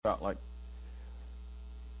about like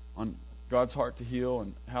on God's heart to heal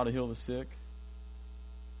and how to heal the sick.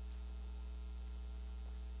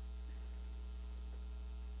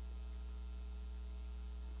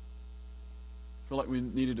 I feel like we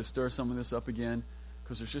needed to stir some of this up again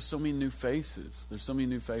because there's just so many new faces. There's so many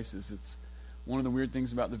new faces. It's one of the weird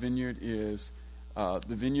things about the Vineyard is the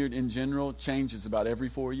Vineyard in general changes about every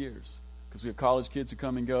 4 years because we have college kids who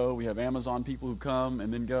come and go. We have Amazon people who come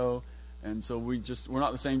and then go. And so we're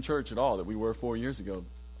not the same church at all that we were 4 years ago.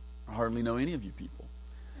 I hardly know any of you people.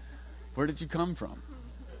 Where did you come from?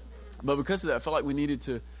 But because of that, I felt like we needed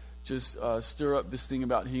to just stir up this thing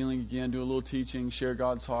about healing again, do a little teaching, share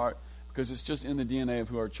God's heart, because it's just in the DNA of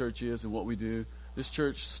who our church is and what we do. This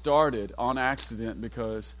church started on accident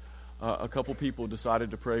because a couple people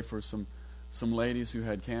decided to pray for some ladies who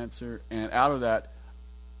had cancer, and out of that,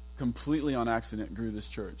 completely on accident, grew this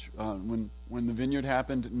church. When the Vineyard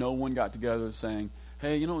happened, no one got together saying,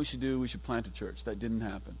 hey, you know what we should do? We should plant a church. That didn't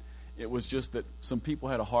happen. It was just that some people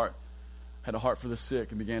had a heart for the sick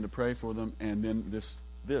and began to pray for them, and then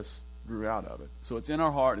this grew out of it. So it's in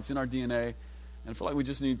our heart, it's in our DNA, and I feel like we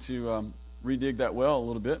just need to redig that well a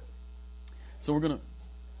little bit. So we're going to,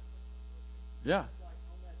 yeah.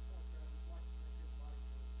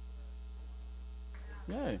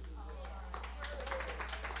 Yay.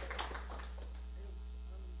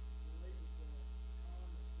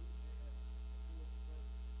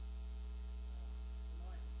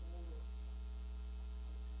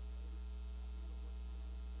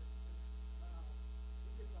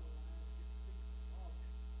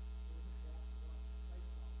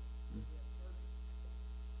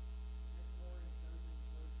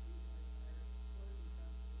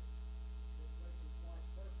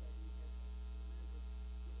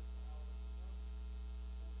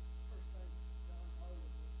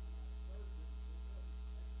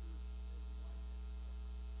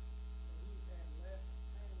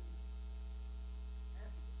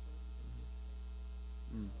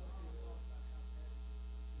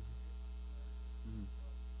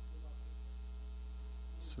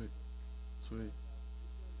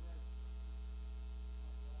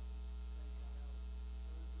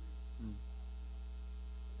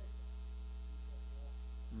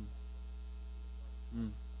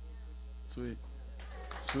 Sweet.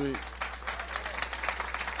 Sweet.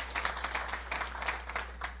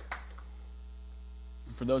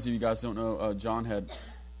 For those of you guys who don't know, John had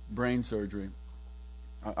brain surgery.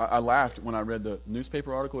 I laughed when I read the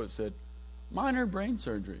newspaper article. It said, minor brain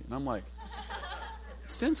surgery. And I'm like,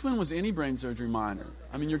 since when was any brain surgery minor?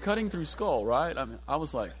 I mean, you're cutting through skull, right? I mean, I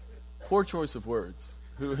was like, poor choice of words,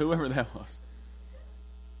 whoever that was.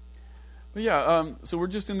 But yeah, so we're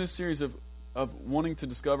just in this series of wanting to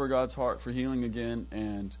discover God's heart for healing again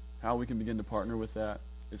and how we can begin to partner with that.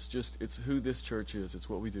 It's who this church is. It's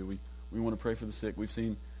what we do. We want to pray for the sick. We've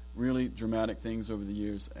seen really dramatic things over the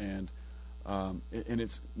years, and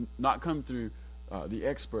it's not come through the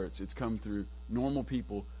experts. It's come through normal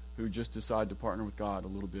people who just decide to partner with God a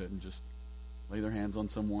little bit and just lay their hands on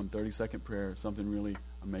someone, 30-second prayer, something really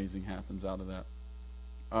amazing happens out of that.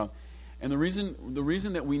 And the reason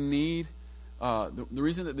that we need, the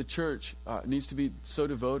reason that the church needs to be so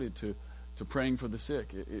devoted to praying for the sick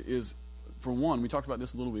is, for one, we talked about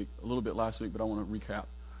this a little bit last week, but I want to recap.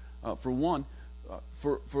 For one,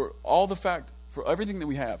 for everything that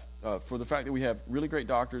we have, for the fact that we have really great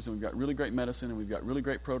doctors and we've got really great medicine and we've got really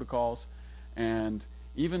great protocols, and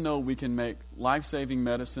even though we can make life-saving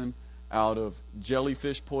medicine out of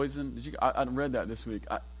jellyfish poison, I read that this week.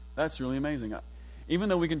 That's really amazing. Even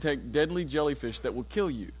though we can take deadly jellyfish that will kill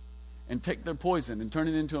you and take their poison and turn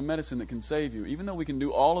it into a medicine that can save you, even though we can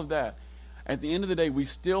do all of that, at the end of the day, we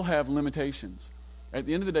still have limitations. At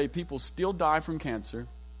the end of the day, people still die from cancer.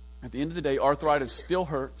 At the end of the day, arthritis still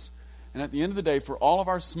hurts. And at the end of the day, for all of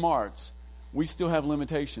our smarts, we still have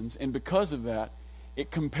limitations. And because of that,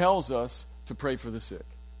 it compels us to pray for the sick.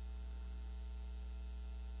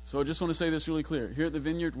 So I just want to say this really clear. Here at the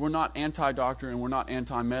Vineyard, we're not anti-doctor and we're not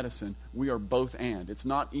anti-medicine. We are both and. It's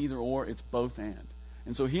not either or, it's both and.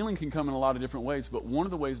 And so healing can come in a lot of different ways, but one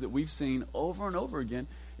of the ways that we've seen over and over again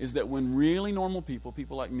is that when really normal people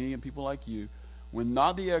like me and people like you, when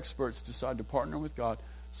not the experts decide to partner with God,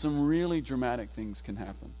 some really dramatic things can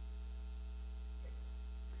happen.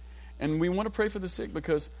 And we want to pray for the sick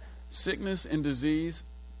because sickness and disease,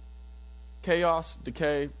 chaos,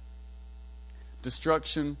 decay,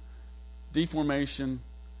 destruction, deformation,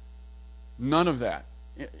 none of that.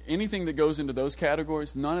 Anything that goes into those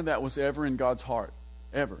categories, none of that was ever in God's heart,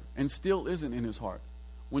 ever, and still isn't in his heart.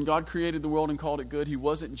 When God created the world and called it good, he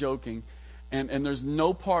wasn't joking, And there's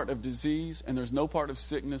no part of disease, and there's no part of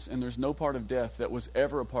sickness, and there's no part of death that was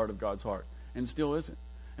ever a part of God's heart, and still isn't.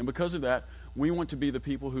 And because of that, we want to be the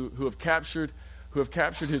people who have captured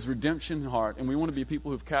his redemption heart, and we want to be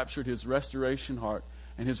people who have captured his restoration heart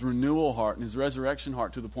and his renewal heart and his resurrection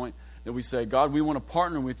heart, to the point that we say, God, we want to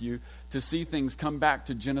partner with you to see things come back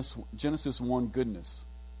to Genesis 1 goodness.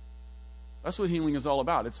 That's what healing is all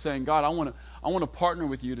about. It's saying, God, I want to partner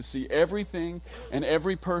with you to see everything and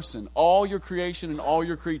every person, all your creation and all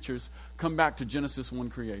your creatures, come back to Genesis 1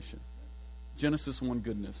 creation. Genesis 1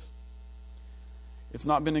 goodness. It's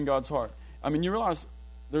not been in God's heart. I mean, you realize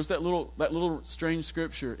there's that little strange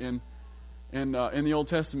scripture in the Old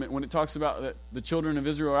Testament when it talks about that the children of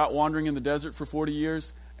Israel are out wandering in the desert for 40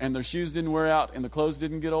 years and their shoes didn't wear out and the clothes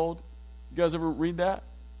didn't get old. You guys ever read that?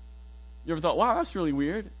 You ever thought, wow, that's really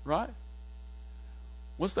weird, right?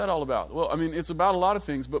 What's that all about? Well, I mean, it's about a lot of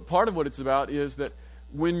things, but part of what it's about is that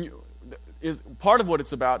with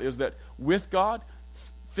God,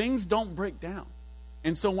 things don't break down.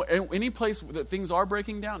 And so any place that things are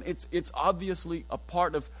breaking down, it's obviously a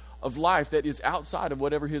part of life that is outside of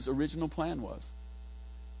whatever his original plan was.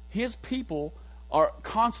 His people are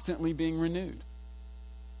constantly being renewed.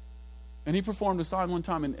 And he performed a sign one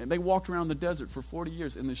time, and they walked around the desert for 40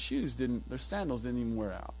 years, and their sandals didn't even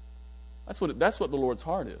wear out. That's what the Lord's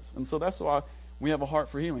heart is. And so that's why we have a heart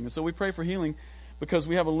for healing. And so we pray for healing because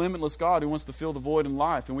we have a limitless God who wants to fill the void in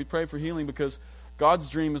life. And we pray for healing because God's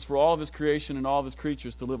dream is for all of his creation and all of his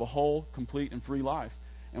creatures to live a whole, complete, and free life.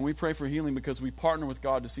 And we pray for healing because we partner with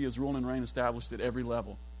God to see his rule and reign established at every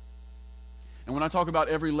level. And when I talk about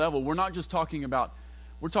every level, we're talking about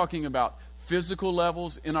physical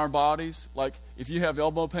levels in our bodies. Like if you have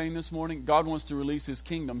elbow pain this morning, God wants to release his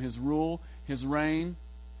kingdom, his rule, his reign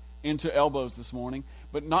into elbows this morning.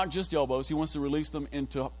 But not just elbows. He wants to release them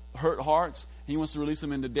into hurt hearts. He wants to release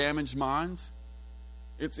them into damaged minds.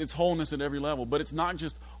 It's wholeness at every level. But it's not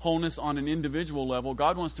just wholeness on an individual level.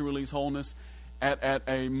 God wants to release wholeness at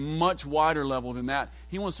a much wider level than that.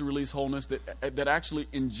 He wants to release wholeness that actually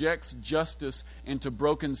injects justice into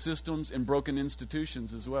broken systems and broken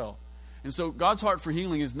institutions as well. And so God's heart for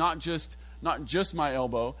healing is not just my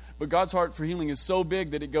elbow, but God's heart for healing is so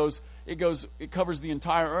big that it covers the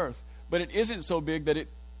entire earth. But it isn't so big that it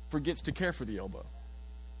forgets to care for the elbow.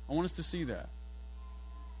 I want us to see that.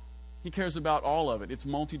 He cares about all of it. It's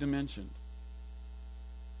multidimensional.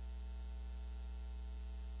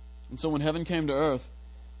 And so when heaven came to earth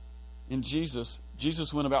in Jesus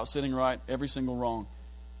went about setting right every single wrong.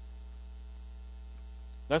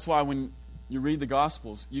 That's why when you read the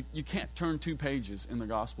Gospels, you can't turn 2 pages in the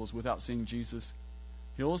Gospels without seeing Jesus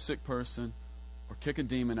heal a sick person or kick a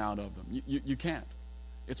demon out of them. You can't.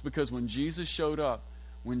 It's because when Jesus showed up,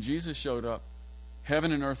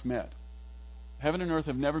 heaven and earth met. Heaven and earth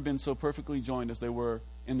have never been so perfectly joined as they were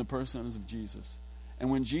in the person of Jesus. And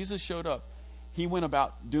when Jesus showed up, he went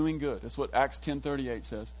about doing good. That's what Acts 10:38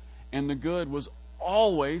 says. And the good was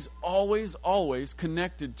always, always, always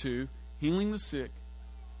connected to healing the sick,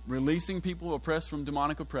 releasing people oppressed from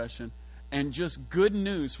demonic oppression, and just good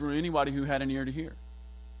news for anybody who had an ear to hear.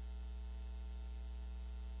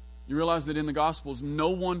 You realize that in the Gospels, no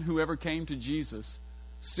one who ever came to Jesus,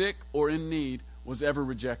 sick or in need, was ever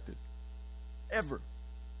rejected. Ever.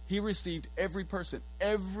 He received every person,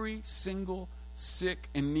 every single sick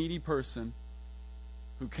and needy person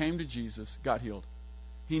who came to Jesus got healed.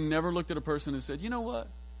 He never looked at a person and said, you know what?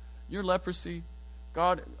 Your leprosy,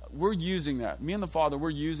 God, we're using that. Me and the Father,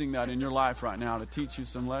 we're using that in your life right now to teach you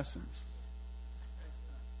some lessons.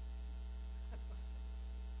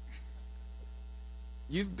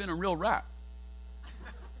 You've been a real rat.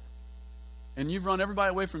 And you've run everybody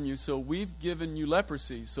away from you, so we've given you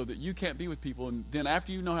leprosy so that you can't be with people. And then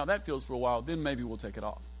after you know how that feels for a while, then maybe we'll take it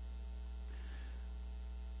off.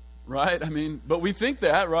 Right? I mean, but we think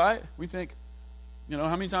that, right? We think,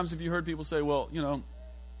 how many times have you heard people say, well,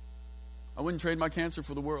 I wouldn't trade my cancer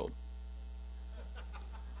for the world.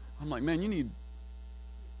 I'm like, man, you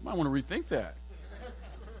might want to rethink that.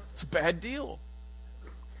 It's a bad deal.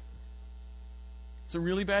 It's a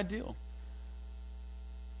really bad deal.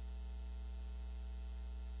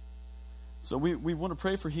 So we want to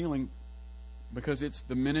pray for healing because it's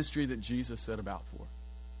the ministry that Jesus set about for.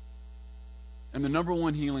 And the number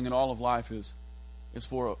one healing in all of life is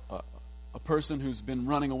for a person who's been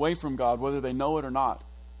running away from God, whether they know it or not,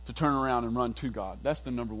 to turn around and run to God. That's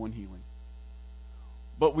the number one healing.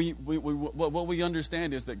 But what we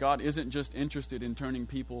understand is that God isn't just interested in turning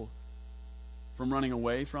people from running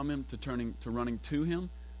away from him to running to him,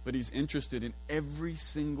 but he's interested in every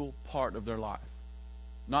single part of their life.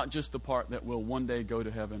 Not just the part that will one day go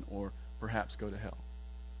to heaven or perhaps go to hell.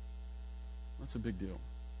 That's a big deal.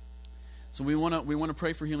 So we want to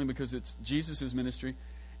pray for healing because it's Jesus' ministry.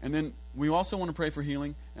 And then we also want to pray for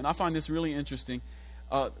healing, and I find this really interesting.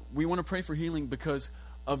 We want to pray for healing because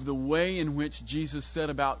of the way in which Jesus set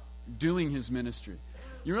about doing his ministry.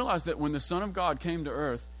 You realize that when the Son of God came to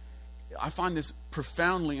earth, I find this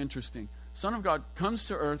profoundly interesting. Son of God comes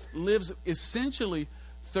to earth, lives essentially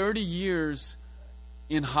 30 years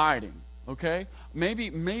in hiding, okay?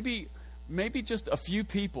 Maybe just a few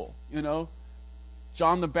people,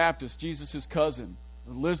 John the Baptist, Jesus' cousin,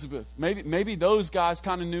 Elizabeth, maybe those guys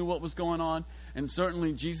kind of knew what was going on, and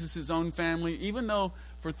certainly Jesus' own family, even though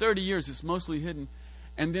for 30 years it's mostly hidden.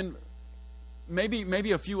 And then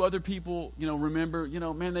maybe a few other people, remember,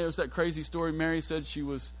 man, there's that crazy story. Mary said she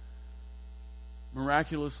was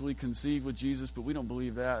miraculously conceived with Jesus, but we don't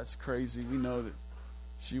believe that. It's crazy. We know that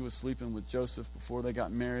she was sleeping with Joseph before they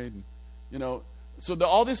got married. And, so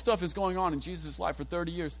all this stuff is going on in Jesus' life for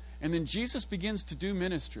 30 years. And then Jesus begins to do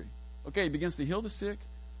ministry. Okay, he begins to heal the sick,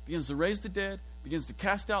 begins to raise the dead, begins to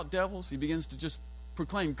cast out devils. He begins to just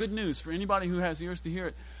proclaim good news for anybody who has ears to hear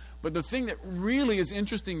it. But the thing that really is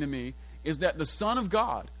interesting to me is that the Son of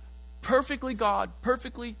God, perfectly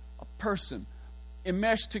a person,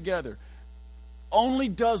 enmeshed together, only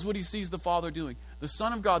does what he sees the Father doing. The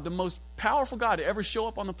Son of God, the most powerful God to ever show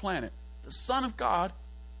up on the planet, the Son of God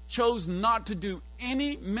chose not to do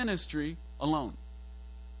any ministry alone.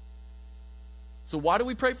 So why do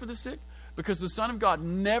we pray for the sick? Because the Son of God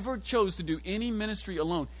never chose to do any ministry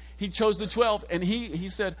alone. He chose the 12, and he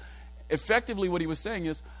said, effectively what he was saying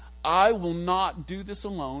is, I will not do this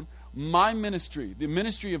alone. My ministry, the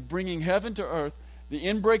ministry of bringing heaven to earth, the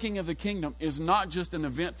inbreaking of the kingdom, is not just an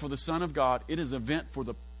event for the Son of God. It is an event for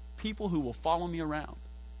the people who will follow me around.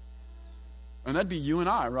 And that'd be you and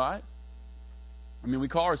I, right? I mean, we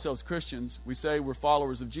call ourselves Christians. We say we're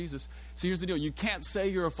followers of Jesus. So here's the deal. You can't say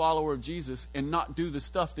you're a follower of Jesus and not do the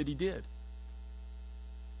stuff that he did.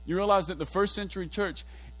 You realize that the first century church,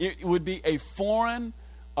 it would be a foreign,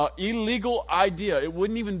 illegal idea. It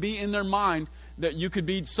wouldn't even be in their mind that you could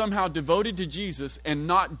be somehow devoted to Jesus and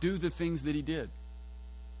not do the things that he did.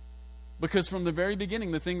 Because from the very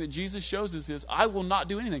beginning, the thing that Jesus shows us is, I will not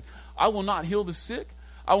do anything. I will not heal the sick.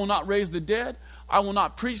 I will not raise the dead. I will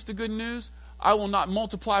not preach the good news. I will not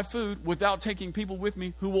multiply food without taking people with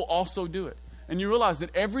me who will also do it. And you realize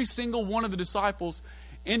that every single one of the disciples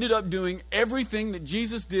ended up doing everything that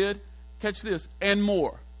Jesus did, catch this, and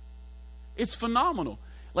more. It's phenomenal.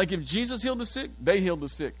 Like if Jesus healed the sick, they healed the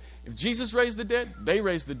sick. If Jesus raised the dead, they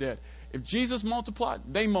raised the dead. If Jesus multiplied,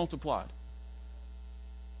 they multiplied.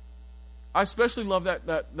 I especially love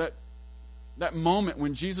that moment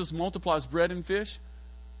when Jesus multiplies bread and fish.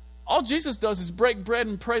 All Jesus does is break bread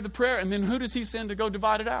and pray the prayer, and then who does he send to go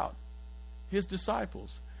divide it out? His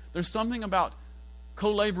disciples. There's something about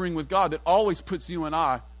co-laboring with God that always puts you and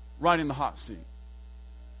I right in the hot seat.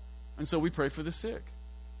 And so we pray for the sick.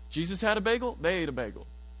 Jesus had a bagel, they ate a bagel.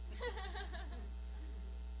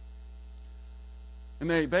 And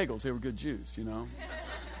they ate bagels, they were good Jews,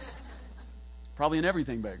 Probably an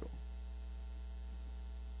everything bagel.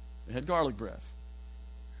 They had garlic breath.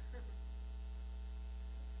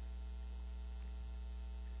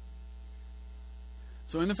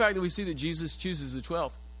 So in the fact that we see that Jesus chooses the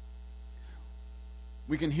 12,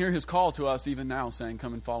 we can hear his call to us even now saying,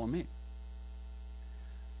 come and follow me.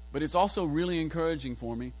 But it's also really encouraging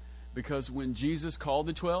for me because when Jesus called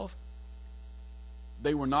the 12,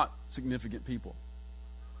 they were not significant people.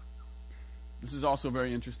 This is also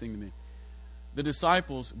very interesting to me. The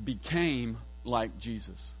disciples became like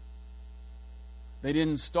Jesus. They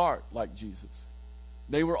didn't start like Jesus.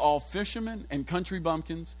 They were all fishermen and country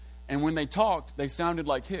bumpkins, and when they talked, they sounded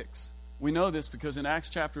like hicks. We know this because in Acts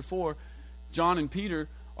chapter 4, John and Peter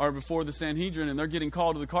are before the Sanhedrin, and they're getting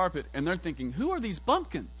called to the carpet, and they're thinking, who are these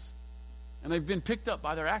bumpkins? And they've been picked up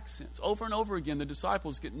by their accents. Over and over again, the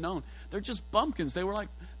disciples get known. They're just bumpkins. They were like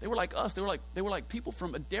us. They were like people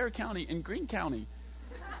from Adair County and Greene County.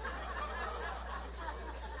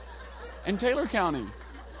 And Taylor County.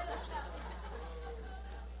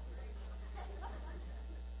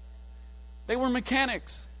 They were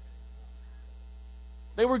mechanics.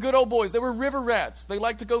 They were good old boys. They were river rats. They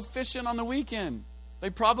liked to go fishing on the weekend. They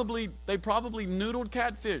probably noodled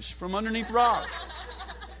catfish from underneath rocks.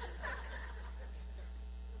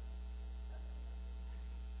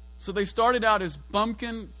 So they started out as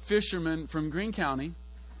bumpkin fishermen from Greene County.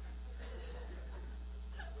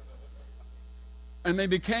 And they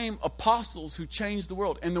became apostles who changed the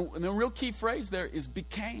world. And the real key phrase there is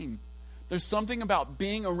became. There's something about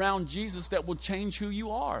being around Jesus that will change who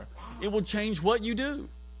you are. It will change what you do.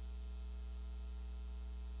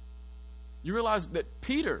 You realize that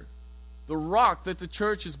Peter, The rock that the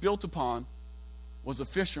church is built upon was a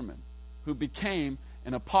fisherman who became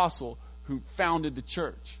an apostle who founded the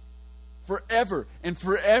church. Forever and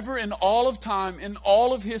forever in all of time, in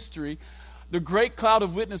all of history, the great cloud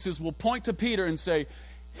of witnesses will point to Peter and say,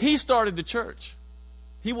 he started the church.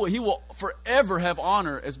 He will forever have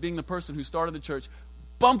honor as being the person who started the church.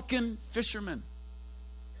 Bumpkin fisherman.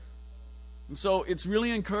 And so it's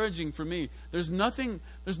really encouraging for me. There's nothing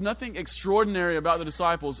extraordinary about the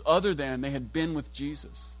disciples other than they had been with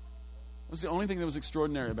Jesus. It was the only thing that was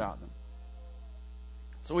extraordinary about them.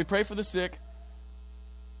 So we pray for the sick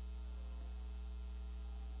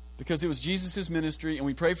because it was Jesus' ministry, and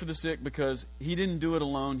we pray for the sick because he didn't do it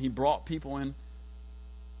alone. He brought people in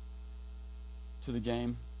to the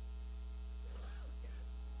game.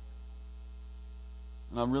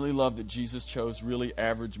 And I really love that Jesus chose really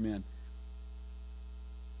average men.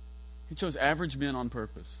 He chose average men on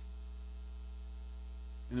purpose.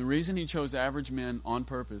 And the reason he chose average men on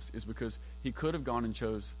purpose is because he could have gone and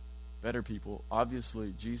chose better people.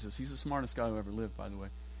 Obviously, Jesus, he's the smartest guy who ever lived, by the way.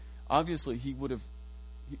 Obviously, he would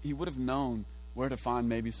have known where to find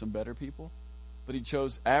maybe some better people, but he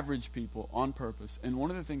chose average people on purpose. And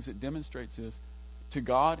one of the things it demonstrates is, to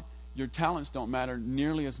God, your talents don't matter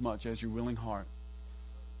nearly as much as your willing heart.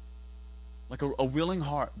 Like a willing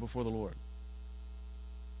heart before the Lord.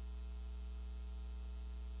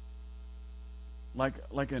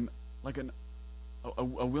 Like a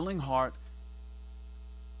willing heart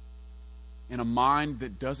and a mind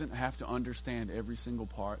that doesn't have to understand every single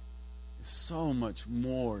part is so much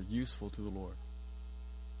more useful to the Lord.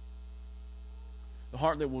 The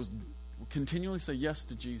heart that will continually say yes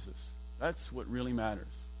to Jesus. That's what really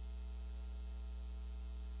matters.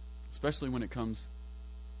 Especially when it comes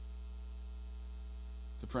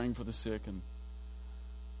to praying for the sick and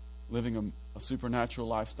living a supernatural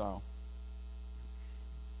lifestyle.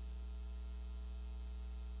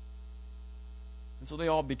 And so they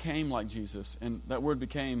all became like Jesus. And that word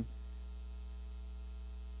became,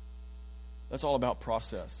 that's all about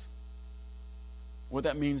process. What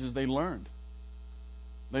that means is they learned.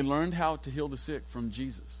 They learned how to heal the sick from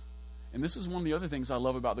Jesus. And this is one of the other things I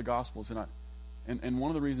love about the Gospels. And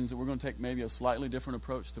one of the reasons that we're going to take maybe a slightly different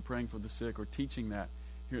approach to praying for the sick or teaching that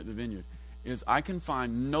here at the Vineyard is I can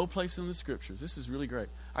find no place in the Scriptures. This is really great.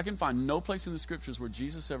 I can find no place in the Scriptures where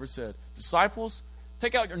Jesus ever said, disciples,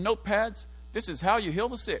 take out your notepads. This is how you heal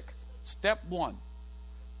the sick. Step 1,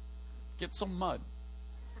 get some mud.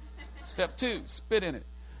 Step 2, spit in it.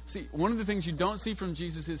 See, one of the things you don't see from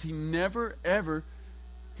Jesus is he never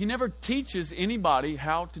teaches anybody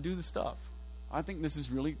how to do the stuff. I think this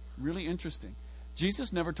is really, really interesting.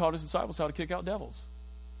 Jesus never taught his disciples how to kick out devils.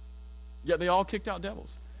 Yet they all kicked out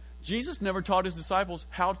devils. Jesus never taught his disciples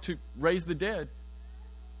how to raise the dead.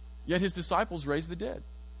 Yet his disciples raised the dead.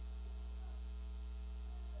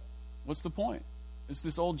 What's the point? It's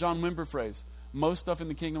this old John Wimber phrase. Most stuff in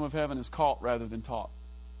the kingdom of heaven is caught rather than taught.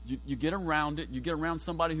 You get around it. You get around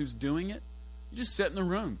somebody who's doing it. You just sit in the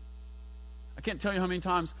room. I can't tell you how many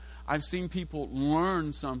times I've seen people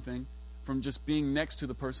learn something from just being next to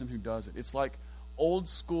the person who does it. It's like old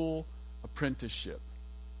school apprenticeship.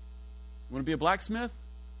 You want to be a blacksmith?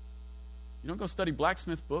 You don't go study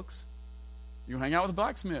blacksmith books. You hang out with a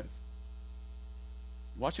blacksmith.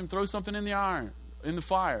 Watch him throw something in the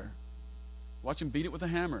fire. Watch him beat it with a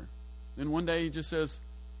hammer. Then one day he just says,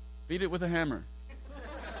 beat it with a hammer.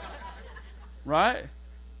 Right?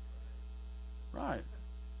 Right.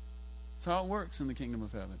 That's how it works in the kingdom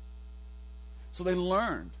of heaven. So they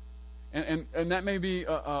learned. And that may be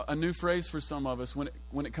a new phrase for some of us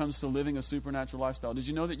when it comes to living a supernatural lifestyle. Did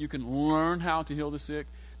you know that you can learn how to heal the sick?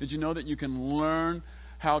 Did you know that you can learn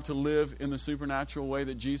how to live in the supernatural way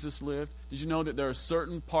that Jesus lived? Did you know that there are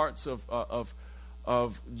certain parts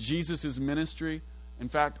of Jesus' ministry, in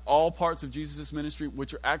fact, all parts of Jesus' ministry,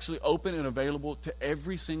 which are actually open and available to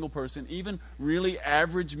every single person, even really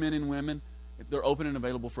average men and women, they're open and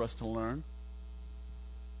available for us to learn.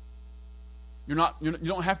 You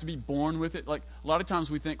don't have to be born with it. Like a lot of times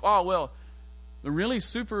we think, oh well, the really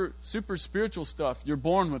super spiritual stuff, you're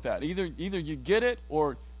born with that. Either you get it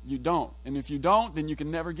or you don't. And if you don't, then you can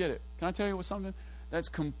never get it. Can I tell you something? That's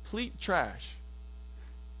complete trash.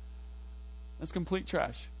 That's complete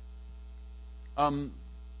trash. At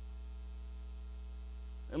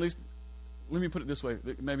least, let me put it this way.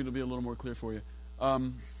 Maybe it'll be a little more clear for you.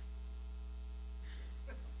 I'm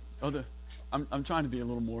trying to be a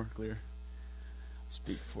little more clear.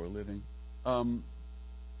 Speak for a living. A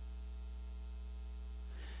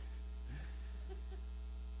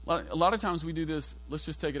lot of times we do this. Let's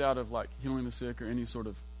just take it out of like healing the sick or any sort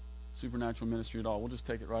of supernatural ministry at all. We'll just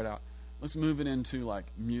take it right out. let's move it into like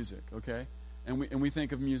music, okay? And we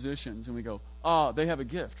think of musicians and we go, oh, they have a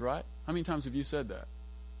gift, right? How many times have you said that?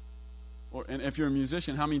 And if you're a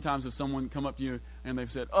musician, how many times has someone come up to you and they've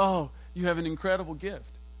said, oh, you have an incredible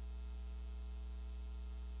gift?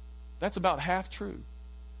 That's about half true.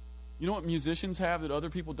 You know what musicians have that other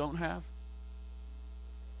people don't have?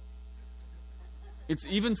 It's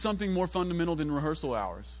even something more fundamental than rehearsal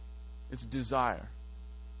hours. It's desire.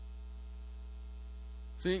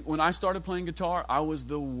 See, when I started playing guitar, I was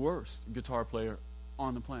the worst guitar player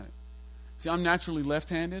on the planet. See, I'm naturally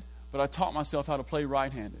left-handed, but I taught myself how to play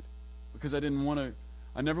right-handed because I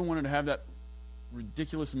never wanted to have that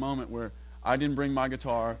ridiculous moment where I didn't bring my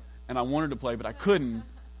guitar and I wanted to play, but I couldn't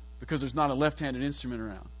because there's not a left-handed instrument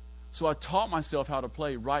around. So I taught myself how to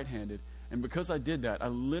play right-handed, and because I did that, I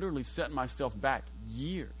literally set myself back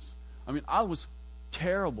years. I mean, I was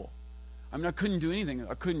terrible. I mean, I couldn't do anything.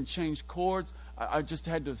 I couldn't change chords. I just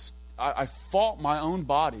had to, I fought my own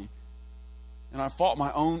body, and I fought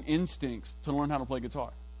my own instincts to learn how to play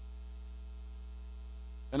guitar.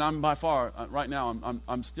 And I'm by far, right now,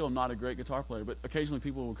 I'm still not a great guitar player, but occasionally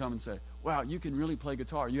people will come and say, wow, you can really play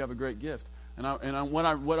guitar. You have a great gift. And what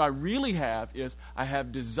I really have is I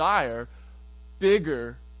have desire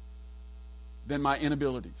bigger than my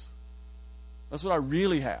inabilities. That's what I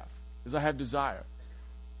really have, is I have desire.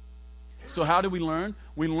 So how do we learn?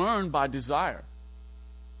 We learn by desire.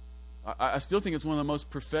 I still think it's one of the most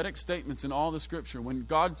prophetic statements in all the Scripture. When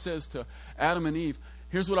God says to Adam and Eve,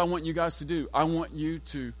 here's what I want you guys to do. I want you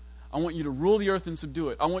to rule the earth and subdue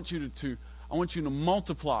it. I want you to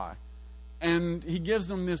multiply. And he gives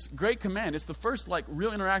them this great command. It's the first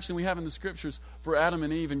real interaction we have in the Scriptures for Adam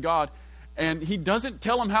and Eve and God. And he doesn't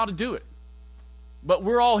tell them how to do it. But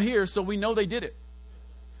we're all here, so we know they did it.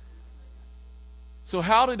 So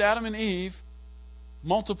how did Adam and Eve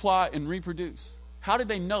multiply and reproduce? How did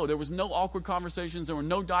they know? There was no awkward conversations. There were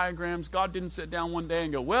no diagrams. God didn't sit down one day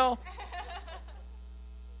and go, well,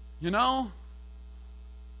 you know.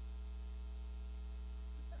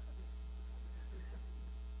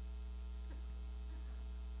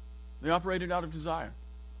 They operated out of desire.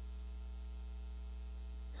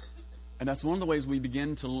 And that's one of the ways we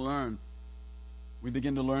begin to learn. We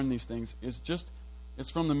begin to learn these things.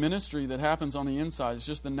 It's from the ministry that happens on the inside. It's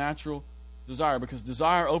just the natural desire, because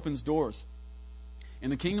desire opens doors. In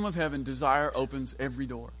the kingdom of heaven, desire opens every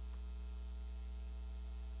door.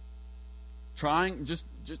 Trying, just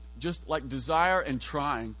like desire and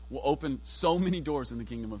trying will open so many doors in the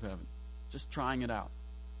kingdom of heaven. Just trying it out.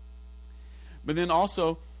 But then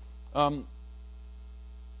also,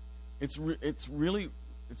 this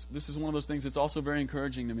is one of those things that's also very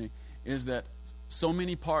encouraging to me, is that so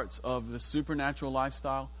many parts of the supernatural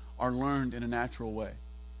lifestyle are learned in a natural way.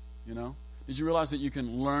 You know? Did you realize that you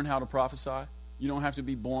can learn how to prophesy? You don't have to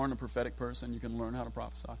be born a prophetic person. You can learn how to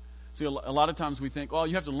prophesy. See, a lot of times we think, oh,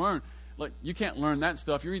 you have to learn. Like, you can't learn that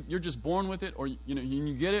stuff. You're just born with it, or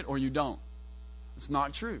you get it or you don't. It's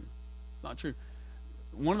not true. It's not true.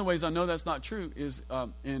 One of the ways I know that's not true is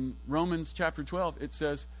in Romans chapter 12. It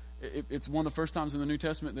says, it's one of the first times in the New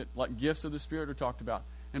Testament that gifts of the Spirit are talked about.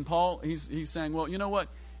 And Paul, he's saying, well, you know what?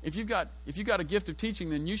 If you've got a gift of teaching,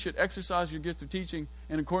 then you should exercise your gift of teaching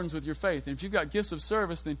in accordance with your faith. And if you've got gifts of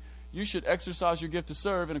service, then you should exercise your gift to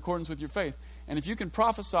serve in accordance with your faith. And if you can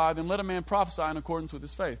prophesy, then let a man prophesy in accordance with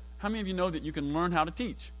his faith. How many of you know that you can learn how to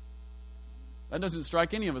teach? That doesn't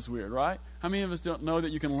strike any of us weird, right? How many of us don't know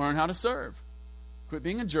that you can learn how to serve? Quit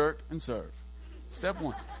being a jerk and serve. Step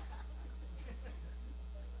one.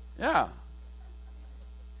 Yeah.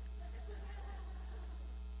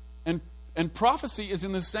 And prophecy is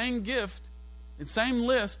in the same gift, the same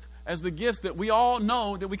list as the gifts that we all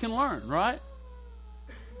know that we can learn, right?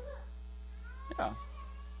 Yeah.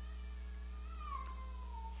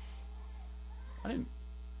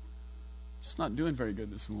 Just not doing very good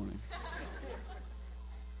this morning.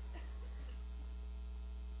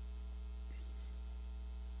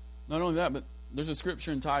 Not only that, but there's a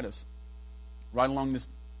scripture in Titus right along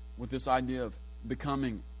with this idea of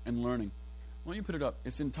becoming and learning. Why don't you put it up?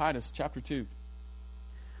 It's in Titus chapter 2,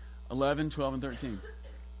 11, 12, and 13.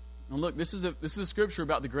 Now look, this is a scripture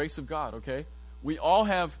about the grace of God, okay? We all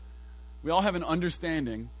have an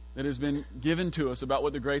understanding that has been given to us about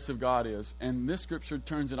what the grace of God is, and this scripture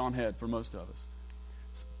turns it on head for most of us.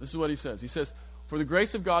 This is what he says. He says, "For the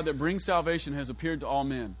grace of God that brings salvation has appeared to all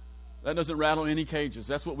men." That doesn't rattle any cages.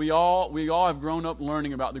 That's what we all have grown up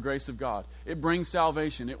learning about the grace of God. It brings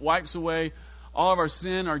salvation. It wipes away all of our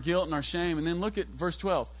sin, our guilt, and our shame. And then look at verse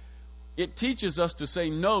 12. It teaches us to say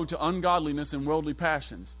no to ungodliness and worldly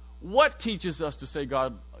passions. What teaches us to say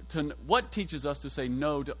no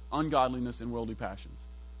to ungodliness and worldly passions?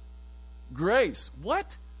 Grace.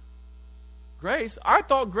 What? Grace? I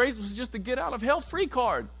thought grace was just a get out of hell free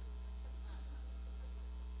card.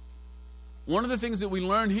 One of the things that we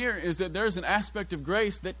learn here is that there's an aspect of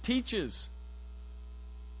grace that teaches.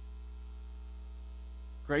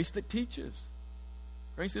 Grace that teaches.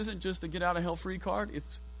 Grace isn't just a get out of hell free card.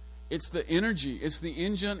 It's the energy, it's the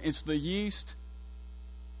engine, it's the yeast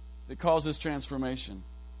that causes transformation.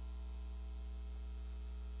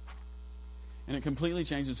 And it completely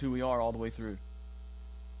changes who we are all the way through.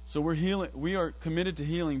 So we are committed to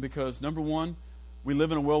healing because, number one, we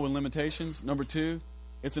live in a world with limitations. Number two,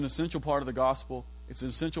 it's an essential part of the gospel. It's an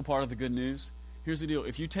essential part of the good news. Here's the deal.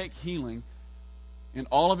 If you take healing in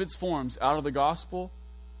all of its forms out of the gospel,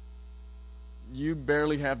 you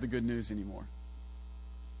barely have the good news anymore.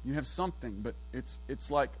 You have something, but it's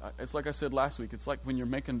like I said last week. It's like when you're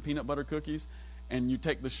making peanut butter cookies and you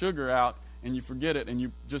take the sugar out and you forget it and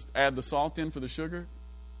you just add the salt in for the sugar.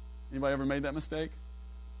 Anybody ever made that mistake?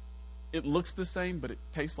 It looks the same, but it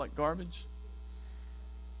tastes like garbage.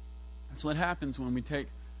 That's what happens when we take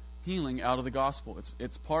healing out of the gospel.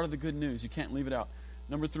 It's part of the good news. You can't leave it out.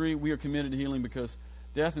 Number three, we are committed to healing because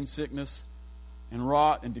death and sickness and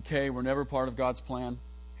rot and decay were never part of God's plan.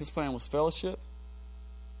 His plan was fellowship.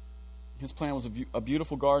 His plan was a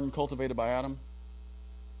beautiful garden cultivated by Adam.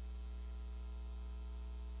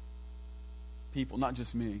 People, not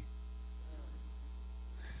just me.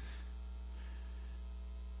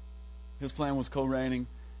 His plan was co-reigning.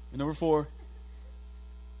 And number four,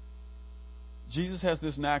 Jesus has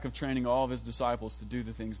this knack of training all of his disciples to do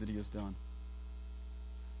the things that he has done.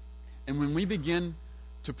 And when we begin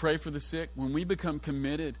to pray for the sick, when we become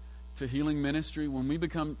committed to healing ministry, when we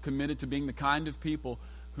become committed to being the kind of people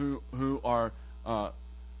who are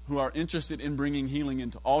interested in bringing healing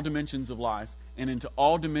into all dimensions of life and into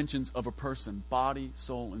all dimensions of a person, body,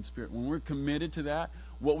 soul, and spirit. When we're committed to that,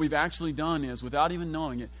 what we've actually done is, without even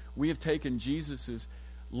knowing it, we have taken Jesus'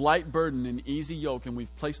 light burden and easy yoke and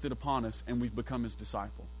we've placed it upon us and we've become his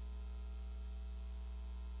disciple.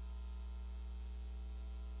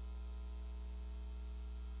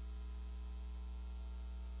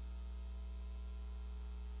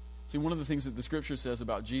 See, one of the things that the Scripture says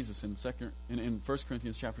about Jesus in 1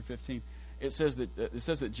 Corinthians chapter 15, it says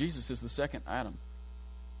that Jesus is the second Adam.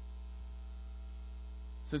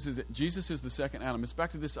 It says that Jesus is the second Adam. It's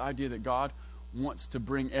back to this idea that God wants to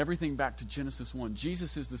bring everything back to Genesis 1.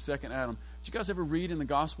 Jesus is the second Adam. Did you guys ever read in the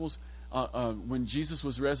Gospels when Jesus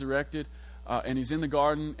was resurrected and he's in the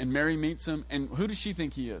garden and Mary meets him? And who does she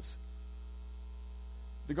think he is?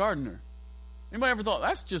 The gardener. Anybody ever thought,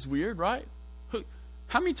 that's just weird, right?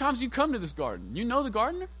 How many times do you come to this garden? You know the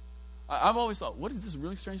gardener? I've always thought, what is this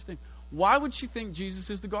really strange thing? Why would she think Jesus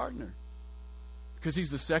is the gardener? Because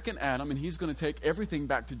he's the second Adam and he's going to take everything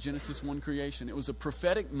back to Genesis 1 creation. It was a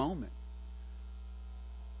prophetic moment.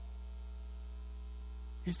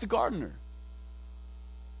 He's the gardener.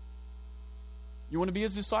 You want to be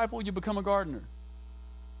his disciple? You become a gardener.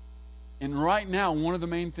 And right now, one of the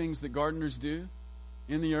main things that gardeners do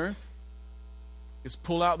in the earth is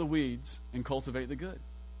pull out the weeds and cultivate the good.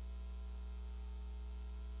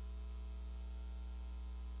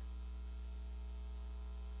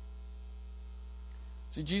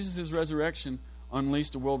 See, Jesus' resurrection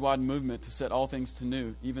unleashed a worldwide movement to set all things to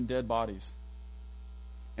new, even dead bodies.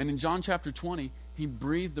 And in John chapter 20, he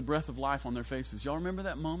breathed the breath of life on their faces. Y'all remember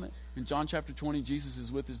that moment? In John chapter 20, Jesus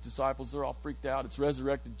is with his disciples. They're all freaked out. It's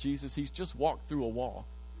resurrected Jesus. He's just walked through a wall.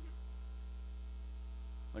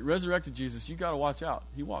 Like resurrected Jesus, you got to watch out.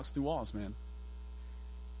 He walks through walls, man.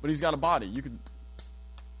 But he's got a body.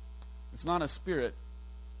 It's not a spirit.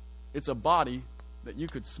 It's a body that you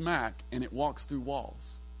could smack and it walks through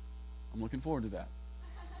walls. I'm looking forward to that.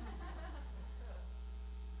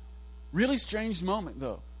 Really strange moment,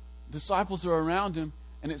 though. Disciples are around him,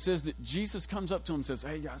 and it says that Jesus comes up to them and says,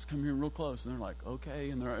 hey, guys, come here real close. And they're like, okay.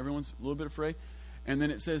 And everyone's a little bit afraid. And then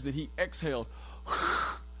it says that he exhaled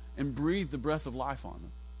and breathed the breath of life on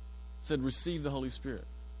them. Said, receive the Holy Spirit.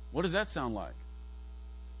 What does that sound like?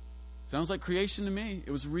 Sounds like creation to me.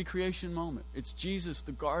 It was a recreation moment. It's Jesus,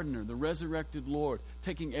 the gardener, the resurrected Lord,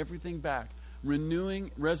 taking everything back, renewing,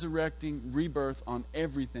 resurrecting, rebirth on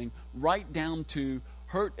everything, right down to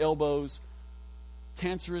hurt elbows,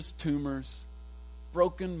 cancerous tumors,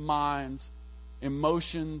 broken minds,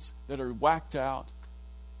 emotions that are whacked out,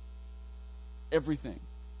 everything.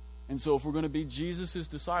 And so if we're going to be Jesus'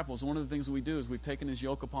 disciples, one of the things that we do is we've taken his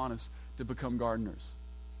yoke upon us to become gardeners.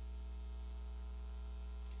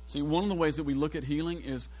 See, one of the ways that we look at healing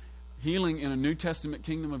is healing in a New Testament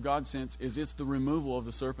kingdom of God sense is it's the removal of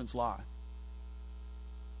the serpent's lie.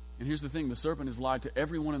 And here's the thing, the serpent has lied to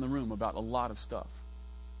everyone in the room about a lot of stuff.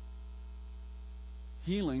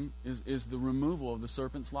 healing is the removal of the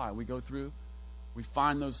serpent's lie. We go through, we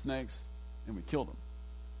find those snakes, and we kill them.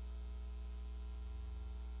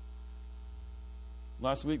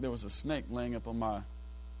 Last week there was a snake laying up on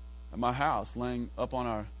at my house, laying up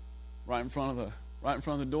on right in front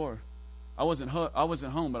of the door. I wasn't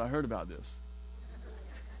home, but I heard about this.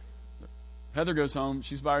 Heather goes home.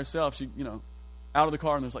 She's by herself. She, out of the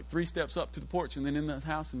car, and there's like 3 steps up to the porch, and then in the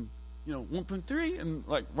house, and 1.3, and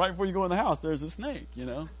like right before you go in the house, there's a snake.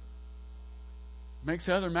 Makes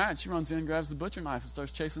Heather mad. She runs in, grabs the butcher knife, and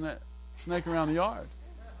starts chasing that snake around the yard.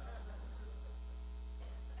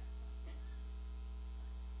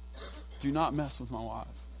 Do not mess with my wife.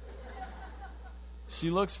 She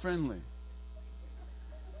looks friendly.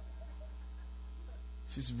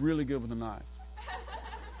 She's really good with a knife.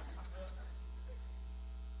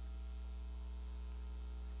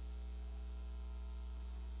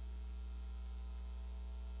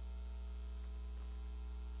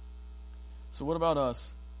 So what about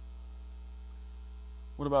us?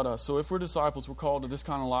 What about us? So if we're disciples, we're called to this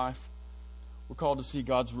kind of life. We're called to see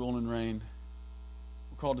God's rule and reign.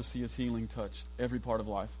 We're called to see His healing touch every part of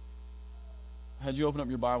life. I had you open up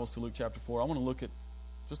your Bibles to Luke chapter 4. I want to look at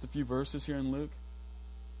just a few verses here in Luke.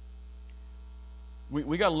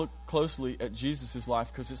 We got to look closely at Jesus'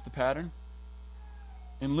 life because it's the pattern.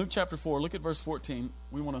 In Luke chapter 4, look at verse 14.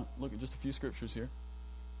 We want to look at just a few scriptures here.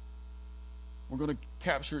 We're going to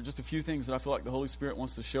capture just a few things that I feel like the Holy Spirit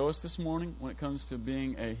wants to show us this morning when it comes to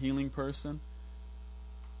being a healing person.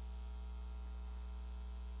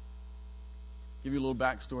 Give you a little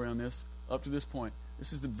backstory on this. Up to this point,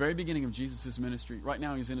 this is the very beginning of Jesus' ministry. Right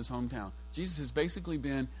now, He's in His hometown. Jesus has basically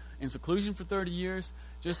been in seclusion for 30 years.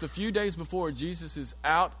 Just a few days before, Jesus is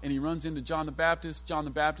out, and He runs into John the Baptist. John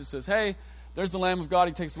the Baptist says, "Hey, there's the Lamb of God.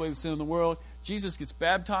 He takes away the sin of the world." Jesus gets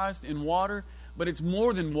baptized in water, but it's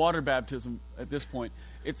more than water baptism at this point.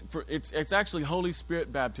 It's actually Holy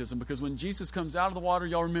Spirit baptism, because when Jesus comes out of the water,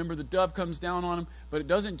 y'all remember the dove comes down on Him, but it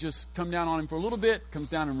doesn't just come down on Him for a little bit, it comes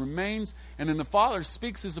down and remains, and then the Father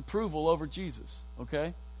speaks His approval over Jesus,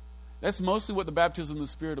 okay? That's mostly what the baptism of the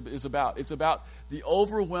Spirit is about. It's about the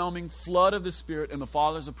overwhelming flood of the Spirit and the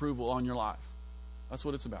Father's approval on your life. That's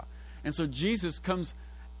what it's about. And so Jesus comes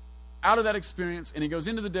out of that experience, and He goes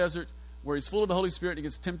into the desert where He's full of the Holy Spirit. He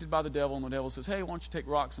gets tempted by the devil, and the devil says, "Hey, why don't you take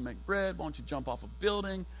rocks and make bread? Why don't you jump off a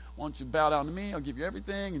building? Why don't you bow down to me? I'll give you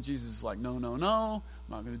everything." And Jesus is like, "No, no, no,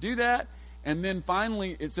 I'm not going to do that." And then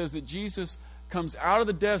finally, it says that Jesus comes out of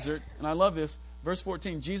the desert, and I love this, verse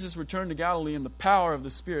 14, Jesus returned to Galilee in the power of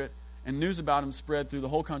the Spirit, and news about Him spread through the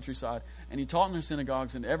whole countryside, and He taught in their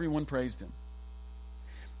synagogues, and everyone praised Him.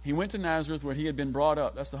 He went to Nazareth, where He had been brought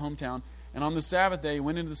up, that's the hometown, and on the Sabbath day He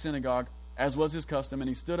went into the synagogue, as was His custom, and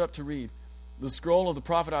He stood up to read. The scroll of the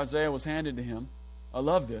prophet Isaiah was handed to Him. I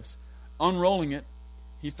love this. Unrolling it,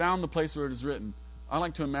 He found the place where it is written. I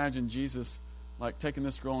like to imagine Jesus like taking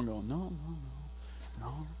this scroll and going, no,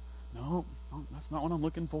 that's not what I'm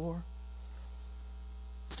looking for.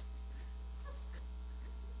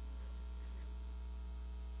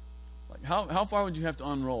 Like how far would you have to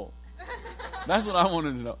unroll? That's what I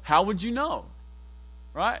wanted to know. How would you know?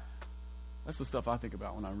 Right? That's the stuff I think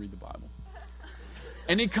about when I read the Bible.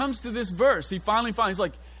 And he comes to this verse. He finally finds, he's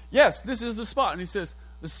like, yes, this is the spot. And he says,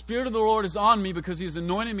 "The Spirit of the Lord is on me because He has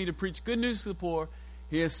anointed me to preach good news to the poor.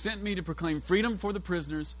 He has sent me to proclaim freedom for the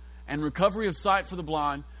prisoners and recovery of sight for the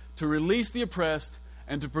blind, to release the oppressed,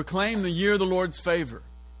 and to proclaim the year of the Lord's favor."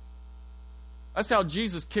 That's how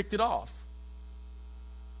Jesus kicked it off.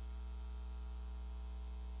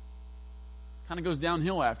 Kind of goes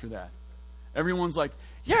downhill after that. Everyone's like,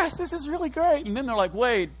 "Yes, this is really great." And then they're like,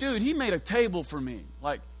 "Wait, dude, He made a table for me.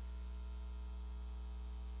 Like,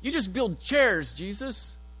 you just build chairs,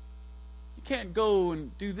 Jesus. You can't go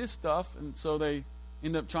and do this stuff." And so they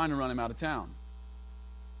end up trying to run Him out of town.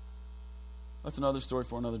 That's another story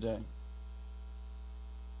for another day.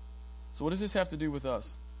 So what does this have to do with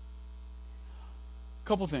us? A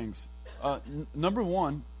couple things. Number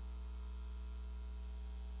one,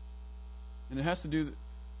 and it has to do...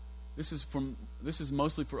 This is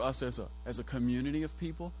mostly for us as a community of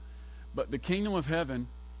people, but the kingdom of heaven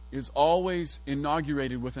is always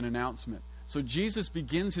inaugurated with an announcement. So Jesus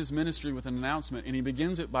begins His ministry with an announcement, and He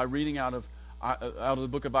begins it by reading out of the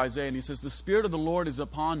book of Isaiah, and He says, "The Spirit of the Lord is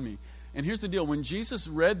upon me." And here's the deal: when Jesus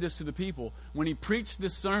read this to the people, when He preached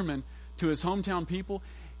this sermon to His hometown people,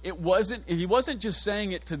 He wasn't just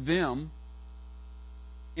saying it to them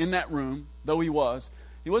in that room, though He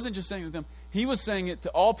wasn't just saying it to them. He was saying it to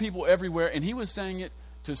all people everywhere, and He was saying it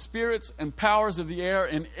to spirits and powers of the air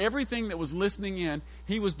and everything that was listening in.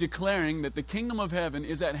 He was declaring that the kingdom of heaven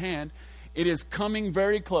is at hand, It is coming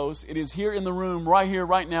very close. It is here in the room, right here,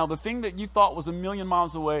 right now. The thing that you thought was a million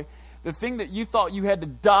miles away, the thing that you thought you had to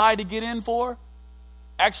die to get in for,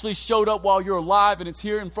 actually showed up while you're alive, and it's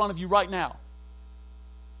here in front of you right now.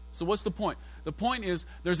 So what's the point? The point is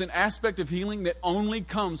there's an aspect of healing that only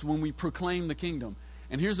comes when we proclaim the kingdom.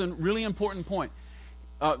 And here's a really important point.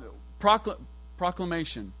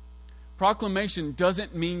 Proclamation. Proclamation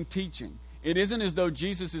doesn't mean teaching. It isn't as though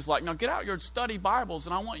Jesus is like, now get out your study Bibles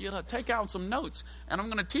and I want you to take out some notes and I'm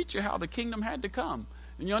going to teach you how the kingdom had to come.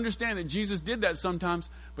 And you understand that Jesus did that sometimes,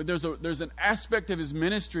 but there's an aspect of his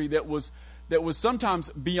ministry that was sometimes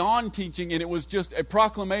beyond teaching, and it was just a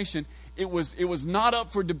proclamation. It was not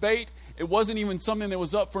up for debate. It wasn't even something that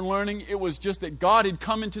was up for learning. It was just that God had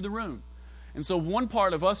come into the room. And so one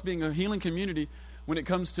part of us being a healing community, when it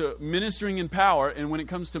comes to ministering in power and when it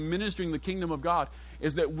comes to ministering the kingdom of God,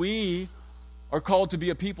 is that we are called to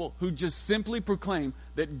be a people who just simply proclaim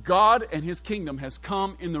that God and his kingdom has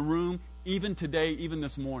come in the room even today, even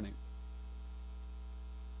this morning.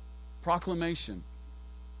 Proclamation.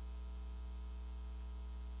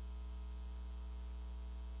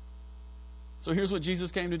 So here's what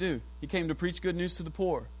Jesus came to do. He came to preach good news to the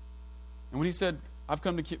poor. And when he said, I've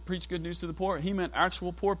come to preach good news to the poor, he meant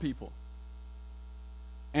actual poor people.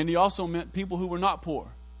 And he also meant people who were not poor.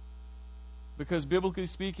 Because biblically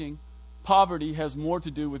speaking, poverty has more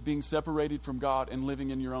to do with being separated from God and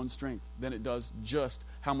living in your own strength than it does just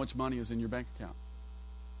how much money is in your bank account.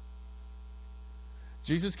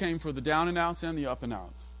 Jesus came for the down and outs and the up and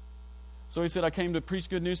outs. So he said, I came to preach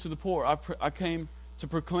good news to the poor. I came to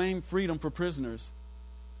proclaim freedom for prisoners.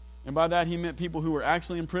 And by that he meant people who were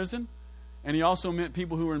actually in prison. And he also meant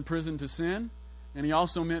people who were in prison to sin. And he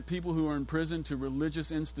also meant people who were in prison to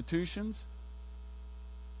religious institutions.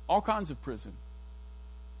 All kinds of prison.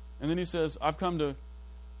 And then he says, I've come to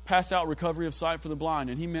pass out recovery of sight for the blind.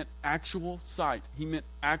 And he meant actual sight. He meant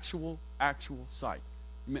actual sight.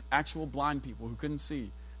 He meant actual blind people who couldn't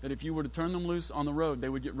see. That if you were to turn them loose on the road, they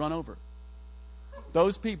would get run over.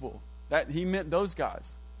 Those people, that he meant those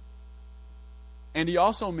guys. And he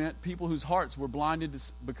also meant people whose hearts were blinded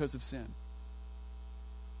because of sin.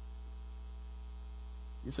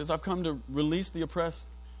 He says, I've come to release the oppressed.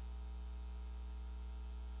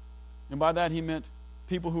 And by that he meant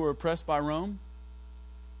people who were oppressed by Rome.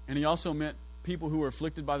 And he also meant people who were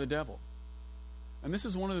afflicted by the devil. And this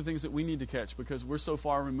is one of the things that we need to catch because we're so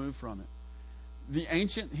far removed from it. The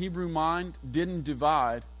ancient Hebrew mind didn't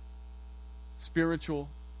divide spiritual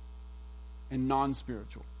and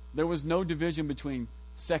non-spiritual. There was no division between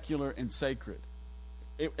secular and sacred.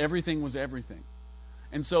 Everything was everything.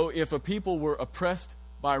 And so if a people were oppressed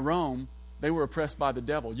by Rome, they were oppressed by the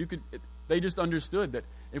devil. They just understood that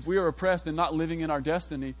if we are oppressed and not living in our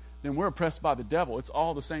destiny, then we're oppressed by the devil. It's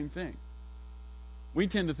all the same thing. We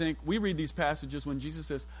tend to think, we read these passages when Jesus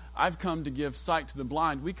says, I've come to give sight to the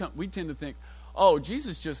blind. We tend to think, oh,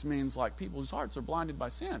 Jesus just means like people's hearts are blinded by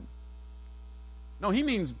sin. No, he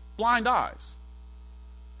means blind eyes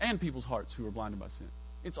and people's hearts who are blinded by sin.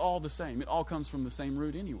 It's all the same. It all comes from the same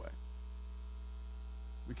root anyway.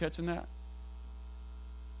 We catching that?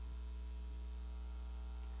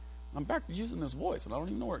 I'm back to using this voice, and I don't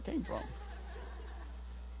even know where it came from.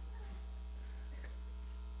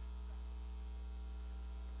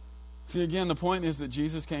 See, again, the point is that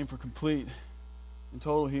Jesus came for complete and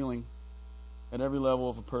total healing at every level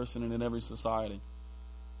of a person and in every society.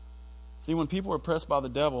 See, when people are oppressed by the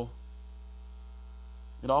devil,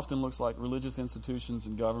 it often looks like religious institutions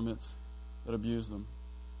and governments that abuse them.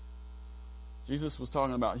 Jesus was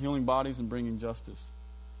talking about healing bodies and bringing justice.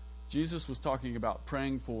 Jesus was talking about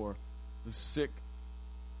praying for the sick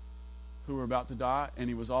who were about to die, and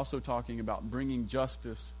he was also talking about bringing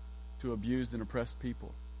justice to abused and oppressed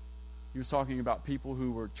people. He was talking about people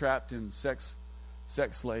who were trapped in sex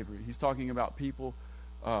slavery. He's talking about people,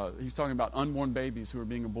 he's talking about unborn babies who are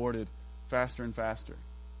being aborted faster and faster.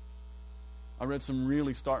 I read some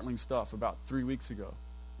really startling stuff about 3 weeks ago.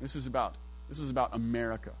 This is about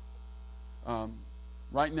America.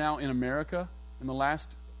 Right now in America, in the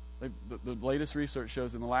latest research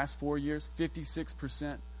shows in the last 4 years,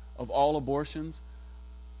 56% of all abortions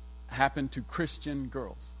happen to Christian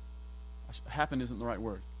girls. Happen isn't the right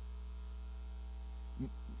word.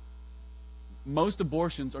 Most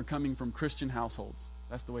abortions are coming from Christian households.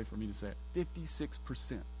 That's the way for me to say it.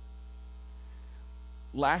 56%.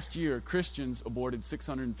 Last year, Christians aborted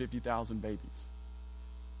 650,000 babies.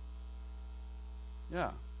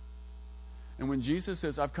 Yeah. And when Jesus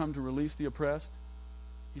says, I've come to release the oppressed,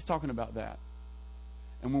 he's talking about that.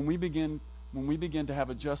 And when we begin to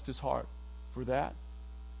have a justice heart for that,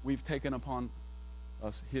 we've taken upon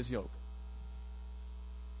us his yoke.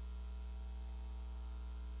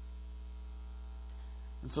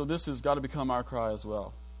 And so this has got to become our cry as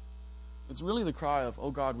well. It's really the cry of,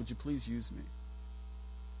 oh God, would you please use me?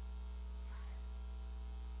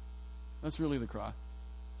 That's really the cry.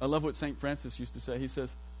 I love what St. Francis used to say. He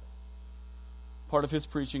says, part of his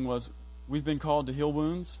preaching was, we've been called to heal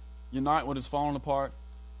wounds, unite what has fallen apart,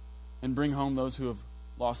 and bring home those who have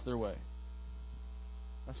lost their way.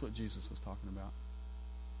 That's what Jesus was talking about.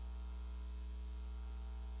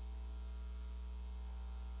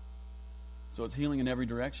 So it's healing in every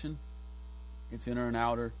direction. It's inner and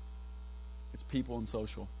outer. It's people and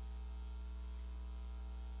social.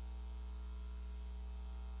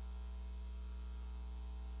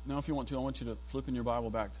 Now, if you want to, I want you to flip in your Bible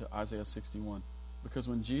back to Isaiah 61. Because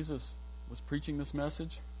when Jesus was preaching this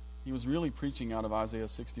message, he was really preaching out of Isaiah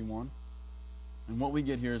 61. And what we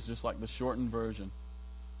get here is just like the shortened version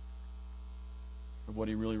of what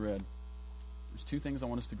he really read. There's two things I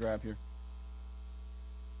want us to grab here.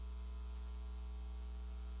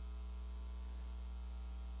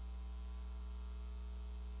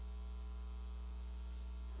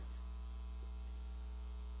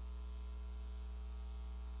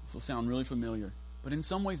 This will sound really familiar, but in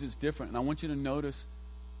some ways it's different, and I want you to notice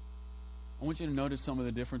some of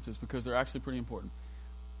the differences because they're actually pretty important.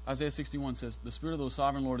 Isaiah 61 says, "The Spirit of the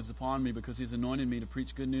Sovereign Lord is upon me because He's anointed me to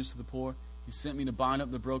preach good news to the poor. He sent me to bind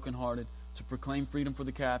up the brokenhearted, to proclaim freedom for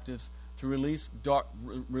the captives, to release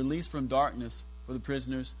from darkness for the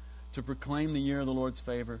prisoners, to proclaim the year of the Lord's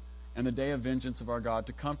favor and the day of vengeance of our God,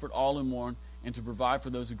 to comfort all who mourn and to provide for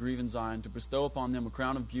those who grieve in Zion, to bestow upon them a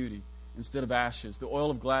crown of beauty instead of ashes, the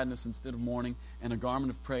oil of gladness instead of mourning, and a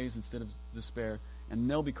garment of praise instead of despair. And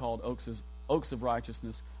they'll be called oaks of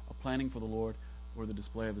righteousness, a planting for the Lord, for the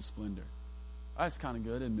display of His splendor." That's kind of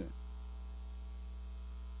good, isn't it?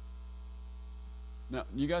 Now,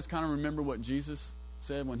 you guys kind of remember what Jesus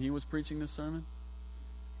said when He was preaching this sermon?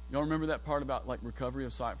 Y'all remember that part about like recovery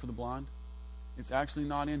of sight for the blind? It's actually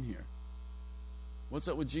not in here. What's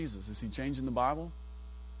up with Jesus? Is He changing the Bible?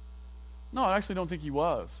 No, I actually don't think He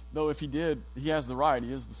was. Though if He did, He has the right.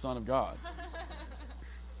 He is the Son of God.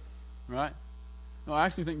 Right? No, I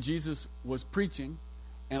actually think Jesus was preaching,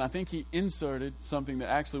 and I think He inserted something that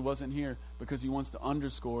actually wasn't here because He wants to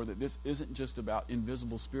underscore that this isn't just about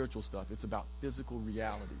invisible spiritual stuff. It's about physical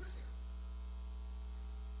realities.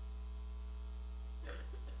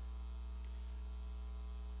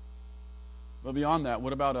 But beyond that,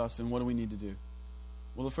 what about us and what do we need to do?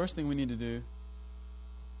 Well, the first thing we need to do,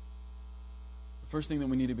 the first thing that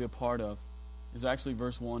we need to be a part of is actually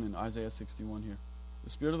verse 1 in Isaiah 61 here. "The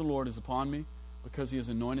Spirit of the Lord is upon me because He has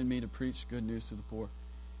anointed me to preach good news to the poor."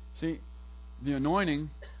 See, the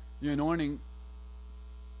anointing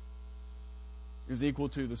is equal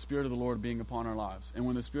to the Spirit of the Lord being upon our lives. And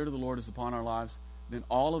when the Spirit of the Lord is upon our lives, then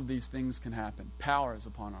all of these things can happen. Power is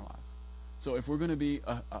upon our lives. So if we're going to be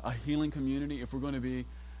a healing community, if we're going to be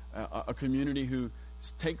a community who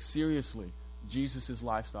takes seriously Jesus'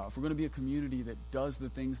 lifestyle, if we're going to be a community that does the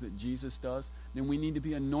things that Jesus does, then we need to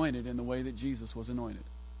be anointed in the way that Jesus was anointed.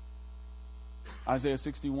 Isaiah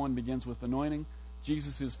 61 begins with anointing.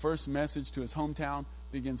 Jesus' first message to His hometown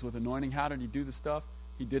begins with anointing. How did He do the stuff?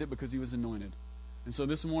 He did it because He was anointed. And so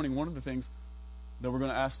this morning, one of the things that we're going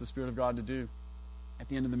to ask the Spirit of God to do at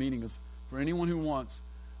the end of the meeting is for anyone who wants,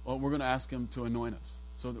 well, we're going to ask Him to anoint us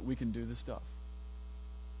so that we can do this stuff.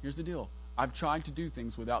 Here's the deal. I've tried to do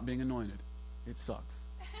things without being anointed. It sucks.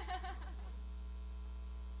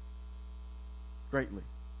 Greatly.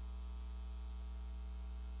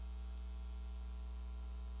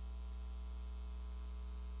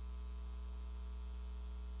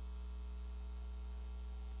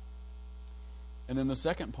 And then the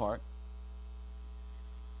second part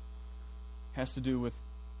has to do with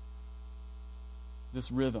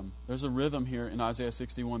this rhythm. There's a rhythm here in Isaiah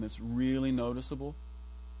 61 that's really noticeable.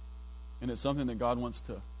 And it's something that God wants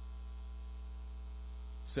to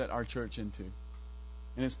set our church into.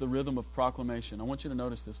 And it's the rhythm of proclamation. I want you to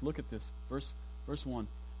notice this. Look at this. Verse 1.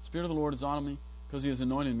 "Spirit of the Lord is on me because He has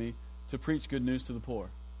anointed me to preach good news to the poor."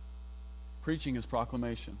 Preaching is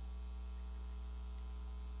proclamation.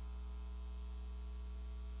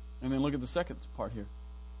 And then look at the second part here.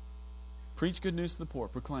 "Preach good news to the poor."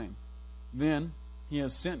 Proclaim. "Then He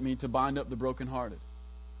has sent me to bind up the brokenhearted."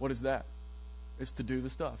 What is that? It's to do the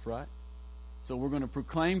stuff, right? So we're going to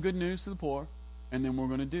proclaim good news to the poor, and then we're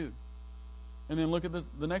going to do. And then look at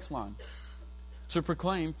the next line. "To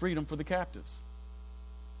proclaim freedom for the captives."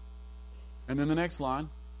 And then the next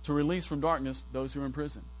line, "To release from darkness those who are in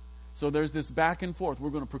prison." So there's this back and forth.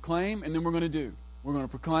 We're going to proclaim, and then we're going to do. We're going to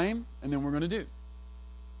proclaim, and then we're going to do.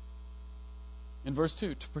 In verse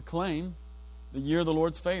 2, "To proclaim the year of the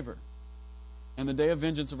Lord's favor and the day of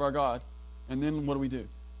vengeance of our God, And then what do?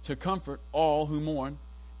 To comfort all who mourn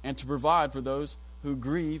and to provide for those who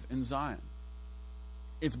grieve in Zion.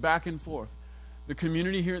 It's back and forth. The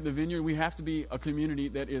community here at the Vineyard, we have to be a community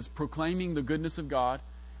that is proclaiming the goodness of God,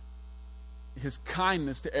 His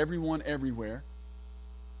kindness to everyone everywhere,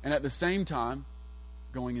 and at the same time,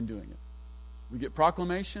 going and doing it. We get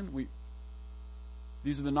proclamation,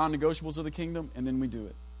 these are the non-negotiables of the kingdom, and then we do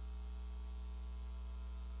it.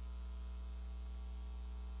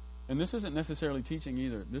 And this isn't necessarily teaching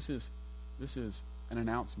either. This is an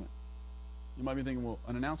announcement. You might be thinking, well,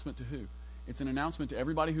 an announcement to who? It's an announcement to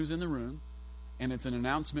everybody who's in the room, and it's an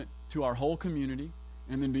announcement to our whole community,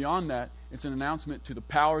 and then beyond that, it's an announcement to the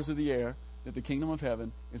powers of the air that the kingdom of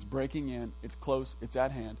heaven is breaking in, it's close, it's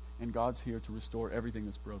at hand, and God's here to restore everything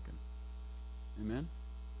that's broken. Amen?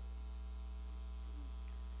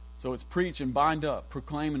 So it's preach and bind up,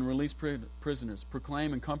 proclaim and release prisoners,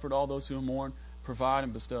 proclaim and comfort all those who mourn, provide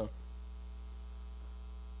and bestow.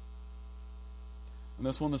 And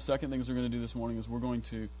that's one of the second things we're going to do this morning is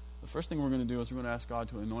the first thing we're going to do is we're going to ask God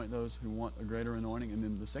to anoint those who want a greater anointing. And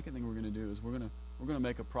then the second thing we're going to do is we're going to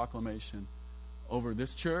make a proclamation over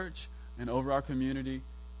this church and over our community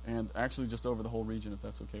and actually just over the whole region, if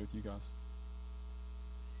that's okay with you guys.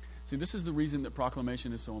 See, this is the reason that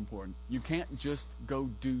proclamation is so important. You can't just go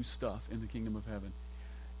do stuff in the kingdom of heaven.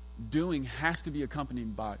 Doing has to be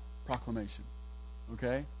accompanied by proclamation.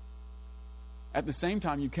 Okay? At the same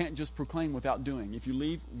time, you can't just proclaim without doing. If you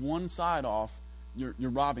leave one side off, you're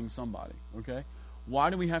robbing somebody. Okay? Why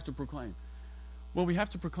do we have to proclaim? Well, we have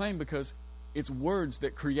to proclaim because it's words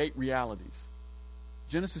that create realities.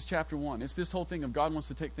 Genesis chapter 1. It's this whole thing of God wants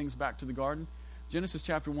to take things back to the garden. Genesis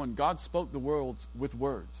chapter 1. God spoke the worlds with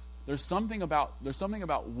words. There's something about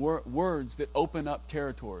words that open up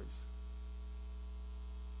territories.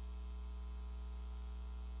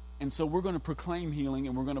 And so we're going to proclaim healing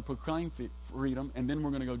and we're going to proclaim freedom and then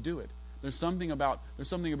we're going to go do it. There's something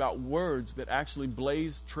about words that actually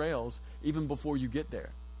blaze trails even before you get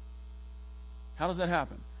there. How does that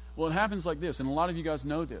happen? Well, it happens like this, and a lot of you guys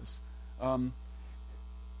know this.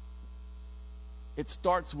 It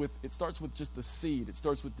starts with just the seed. It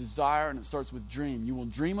starts with desire and it starts with dream. You will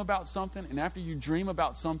dream about something, and after you dream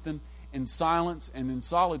about something in silence and in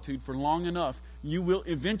solitude for long enough, you will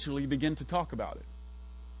eventually begin to talk about it.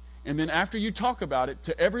 And then after you talk about it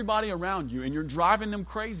to everybody around you and you're driving them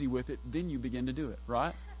crazy with it, then you begin to do it,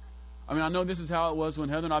 right? I mean, I know this is how it was when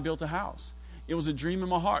Heather and I built a house. It was a dream in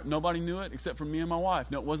my heart. Nobody knew it except for me and my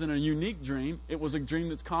wife. No, it wasn't a unique dream. It was a dream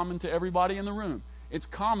that's common to everybody in the room. It's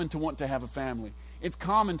common to want to have a family. It's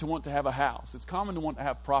common to want to have a house. It's common to want to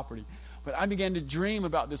have property. But I began to dream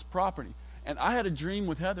about this property. And I had a dream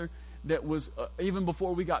with Heather that was, even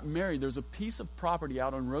before we got married, there's a piece of property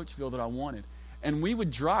out on Roachville that I wanted. And we would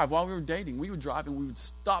drive, while we were dating, we would drive and we would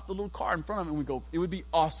stop the little car in front of it and we'd go, it would be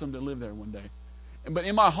awesome to live there one day. But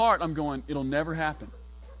in my heart, I'm going, it'll never happen.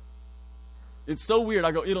 It's so weird.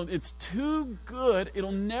 I go, it's too good.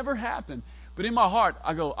 It'll never happen. But in my heart,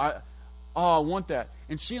 I go, I want that.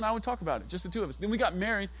 And she and I would talk about it, just the two of us. Then we got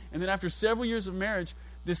married, and then after several years of marriage,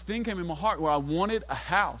 this thing came in my heart where I wanted a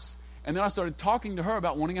house. And then I started talking to her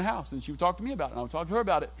about wanting a house. And she would talk to me about it, and I would talk to her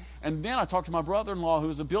about it. And then I talked to my brother-in-law, who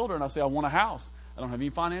is a builder, and I say, I want a house. I don't have any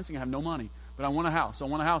financing. I have no money. But I want a house. I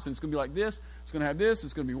want a house, and it's going to be like this. It's going to have this.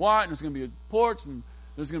 It's going to be white, and it's going to be a porch, and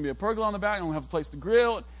there's going to be a pergola on the back, and I'm going to have a place to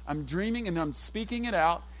grill. I'm dreaming, and then I'm speaking it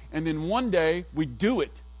out. And then one day, we do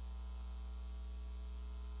it.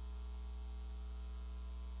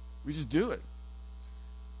 We just do it.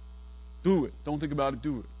 Do it. Don't think about it.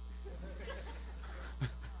 Do it.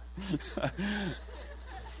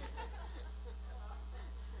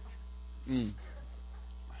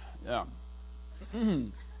 Yeah.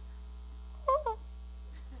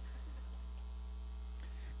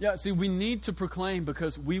 Yeah, see, we need to proclaim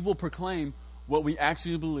because we will proclaim what we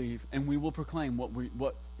actually believe, and we will proclaim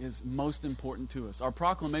what is most important to us. Our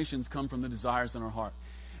proclamations come from the desires in our heart.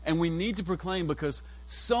 And we need to proclaim because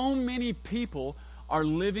so many people are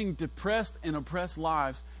living depressed and oppressed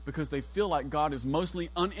lives because they feel like God is mostly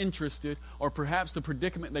uninterested, or perhaps the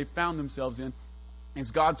predicament they found themselves in is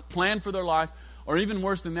God's plan for their life, or even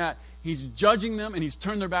worse than that, He's judging them and He's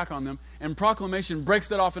turned their back on them. And proclamation breaks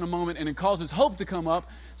that off in a moment, and it causes hope to come up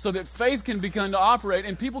so that faith can begin to operate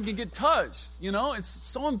and people can get touched. You know, it's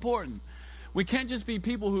so important. We can't just be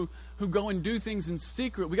people who go and do things in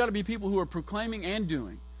secret. We got to be people who are proclaiming and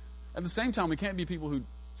doing. At the same time, we can't be people who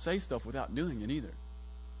say stuff without doing it either.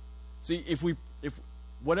 See, if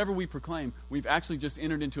whatever we proclaim, we've actually just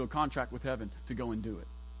entered into a contract with heaven to go and do it.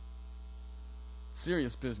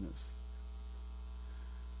 Serious business.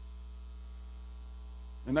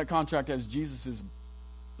 And that contract has Jesus'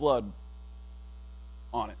 blood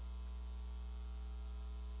on it.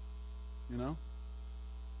 You know?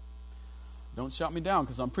 Don't shout me down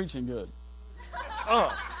because I'm preaching good.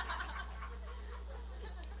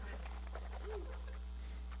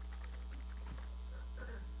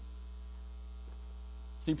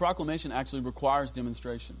 See, proclamation actually requires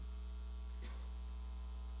demonstration.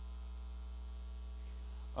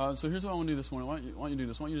 So here's what I want to do this morning. Why don't you do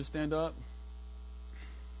this? I want you to stand up.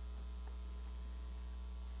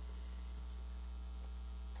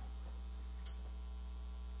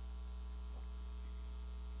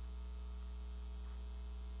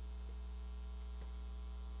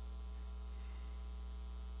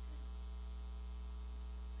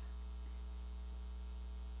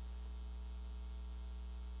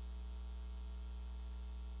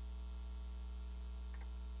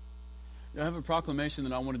 I have a proclamation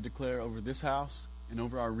that I want to declare over this house and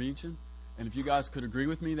over our region. And if you guys could agree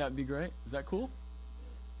with me, that'd be great. Is that cool?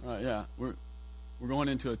 All right, yeah. We're going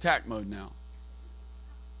into attack mode now.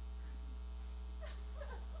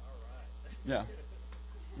 Yeah.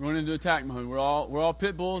 We're going into attack mode. We're all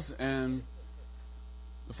pit bulls, and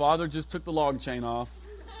the father just took the log chain off.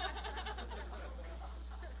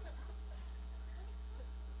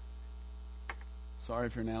 Sorry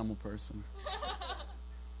if you're an animal person.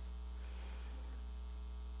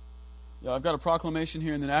 Yeah, I've got a proclamation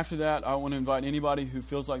here, and then after that, I want to invite anybody who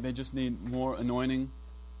feels like they just need more anointing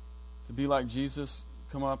to be like Jesus,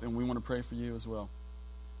 come up, and we want to pray for you as well.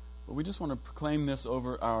 But we just want to proclaim this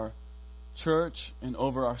over our church and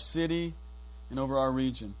over our city and over our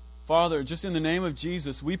region. Father, just in the name of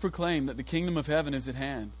Jesus, we proclaim that the kingdom of heaven is at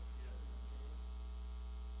hand.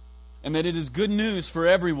 And that it is good news for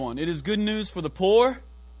everyone. It is good news for the poor.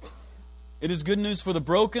 It is good news for the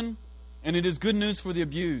broken. And it is good news for the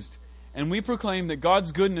abused. And we proclaim that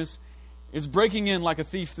God's goodness is breaking in like a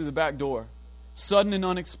thief through the back door. Sudden and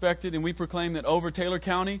unexpected. And we proclaim that over Taylor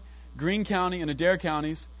County, Greene County, and Adair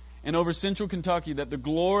counties, and over central Kentucky, that the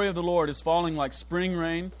glory of the Lord is falling like spring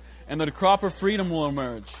rain, and that a crop of freedom will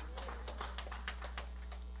emerge.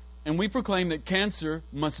 And we proclaim that cancer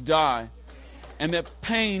must die, and that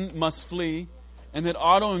pain must flee, and that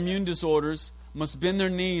autoimmune disorders must bend their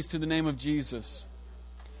knees to the name of Jesus.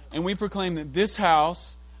 And we proclaim that this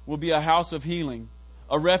house will be a house of healing,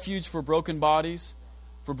 a refuge for broken bodies,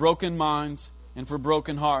 for broken minds, and for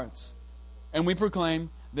broken hearts. And we proclaim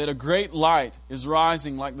that a great light is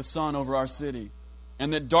rising like the sun over our city,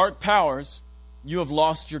 and that dark powers, you have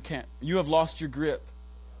lost your grip.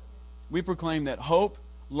 We proclaim that hope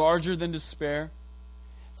larger than despair,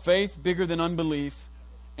 faith bigger than unbelief,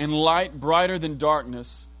 and light brighter than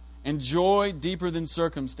darkness, and joy deeper than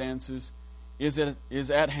circumstances is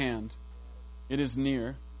at hand. It is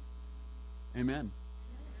near. Amen.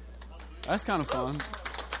 That's kind of fun.